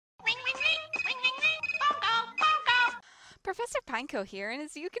Professor Pineco here, and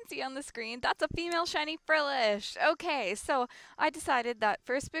as you can see on the screen, that's a female shiny Frillish. Okay, so I decided that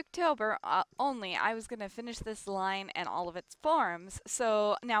for Spooktober only, I was going to finish this line and all of its forms.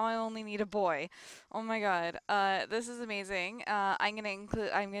 So now I only need a boy. Oh my god, this is amazing. I'm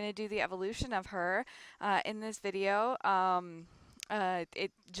gonna do the evolution of her in this video.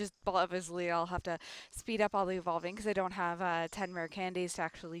 It just obviously I'll have to speed up all the evolving because I don't have 10 rare candies to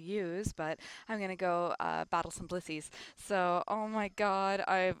actually use, but I'm gonna go battle some Blissies. So, oh my god,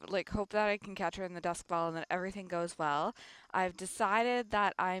 I hope that I can catch her in the Dusk Ball and that everything goes well. I've decided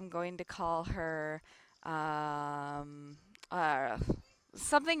that I'm going to call her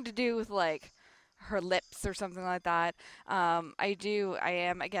something to do with her lips or something like that.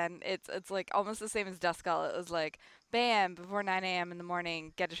 Again, it's like almost the same as Duskull. It was like, bam, before 9 a.m. in the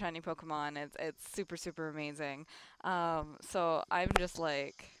morning, get a shiny Pokemon. It's super, super amazing. So I'm just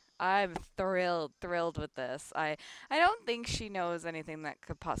I'm thrilled with this. I don't think she knows anything that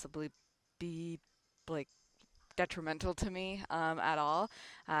could possibly be like detrimental to me at all.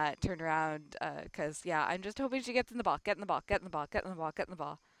 Turned around because yeah, I'm just hoping she gets in the ball, get in the ball, get in the ball, get in the ball, get in the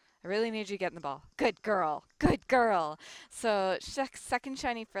ball. I really need you to get in the ball. Good girl. Good girl. So, second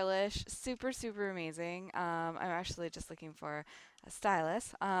shiny Frillish. Super, super amazing. I'm actually just looking for a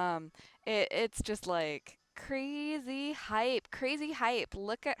stylus. It's just like crazy hype. Crazy hype.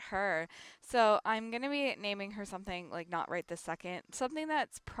 Look at her. So, I'm going to be naming her something not right this second. Something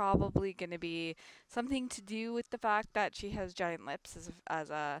that's probably going to be something to do with the fact that she has giant lips as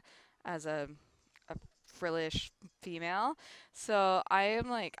a Frillish female. So I've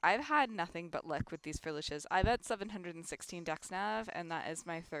had nothing but luck with these Frillishes. I've had 716 Dexnav, and that is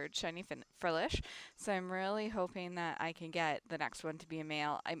my third shiny Frillish. So I'm really hoping that I can get the next one to be a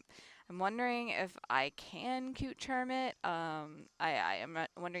male. I'm wondering if I can cute charm it. I am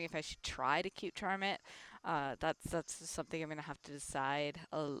wondering if I should try to cute charm it. That's something I'm gonna have to decide.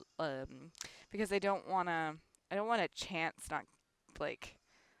 Because I don't want a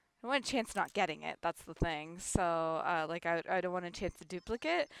chance not getting it. That's the thing. So, I don't want a chance to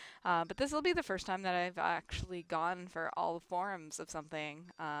duplicate. But this will be the first time that I've actually gone for all the forms of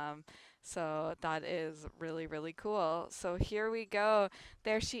something. So that is really, really cool. So here we go.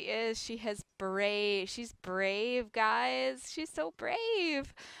 There she is. She's brave, guys. She's so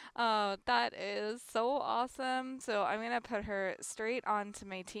brave. That is so awesome. So I'm going to put her straight onto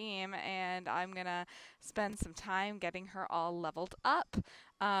my team, and I'm going to spend some time getting her all leveled up.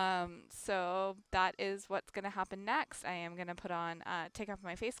 So that is what's going to happen next. I am going to take off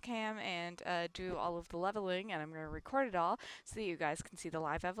my face cam and do all of the leveling, and I'm going to record it all so that you guys can see the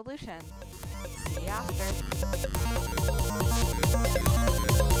live evolution. See you after.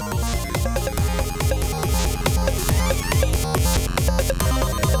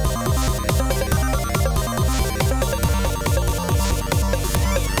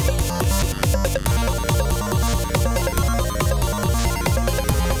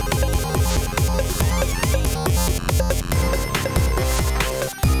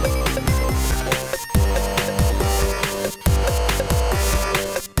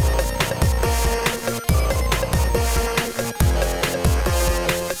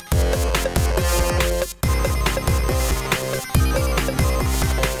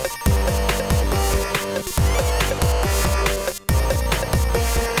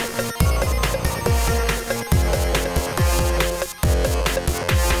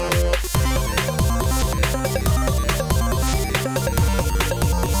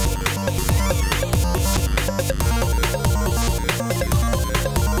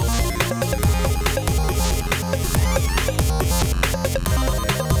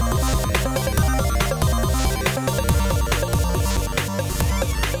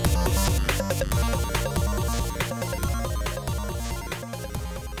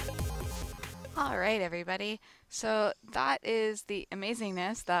 Alright everybody, so that is the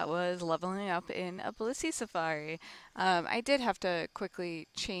amazingness that was leveling up in a Blissey Safari. I did have to quickly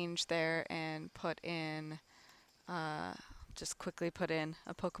change there and just quickly put in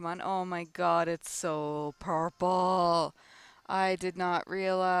a Pokemon. Oh my god, it's so purple! I did not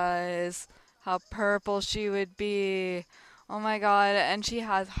realize how purple she would be. Oh my god, and she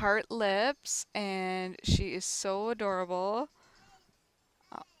has heart lips, and she is so adorable.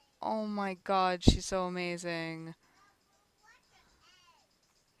 Oh my god, she's so amazing.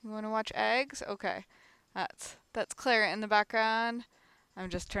 You want to watch eggs? Okay. That's Claire in the background.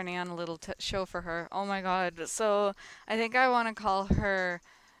 I'm just turning on a little show for her. Oh my god. So, I think I want to call her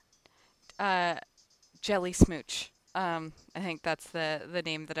Jelly Smooch. I think that's the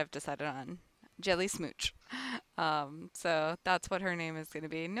name that I've decided on. Jelly Smooch. So that's what her name is going to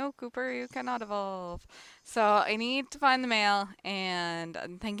be. No, Cooper, you cannot evolve. So I need to find the male, and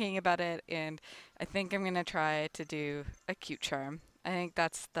I'm thinking about it, and I think I'm going to try to do a cute charm. I think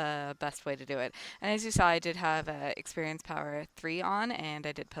that's the best way to do it. And as you saw, I did have experience power 3 on, and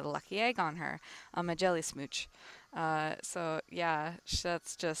I did put a lucky egg on her, a jelly smooch. So yeah,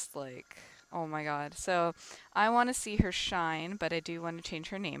 that's just like, oh my god. So I want to see her shine, but I do want to change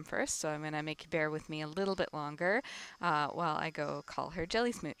her name first. So I'm gonna make you bear with me a little bit longer while I go call her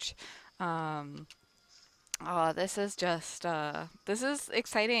Jelly Smooch. Um, oh, this is just this is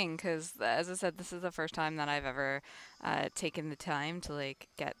exciting because, as I said, this is the first time that I've ever taken the time to like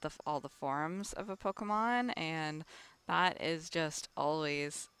get all the forms of a Pokemon, and that is just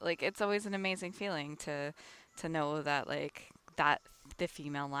always like it's always an amazing feeling to know that like that the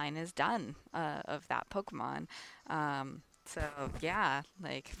female line is done of that Pokemon. So yeah,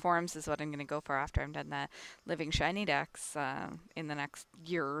 like forms is what I'm gonna go for after I'm done that living shiny dex in the next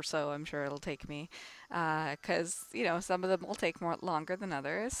year or so. I'm sure it'll take me, because you know some of them will take more longer than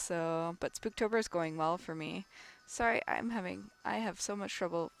others. So, but Spooktober is going well for me. Sorry, I have so much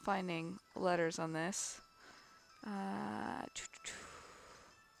trouble finding letters on this. Uh,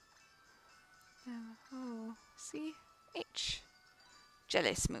 oh, C H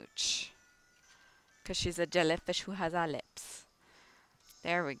Jelly Smooch, because she's a jellyfish who has our lips.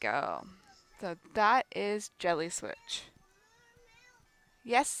 There we go. So that is Jelly Switch.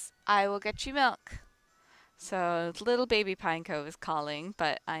 Yes, I will get you milk. So little baby Pineco is calling,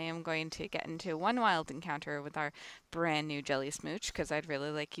 but I am going to get into one wild encounter with our brand new Jelly Smooch because I'd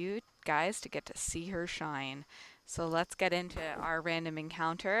really like you guys to get to see her shine. So let's get into our random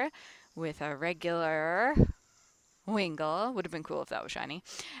encounter with a regular Wingull. Would have been cool if that was shiny.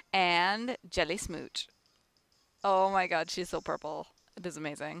 And Jelly Smooch. Oh my god, she's so purple. It is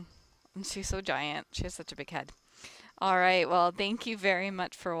amazing. And she's so giant. She has such a big head. All right, well, thank you very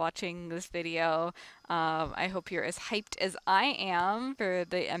much for watching this video. I hope you're as hyped as I am for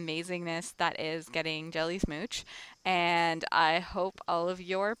the amazingness that is getting Jelly Smooch. And I hope all of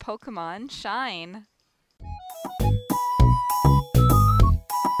your Pokemon shine.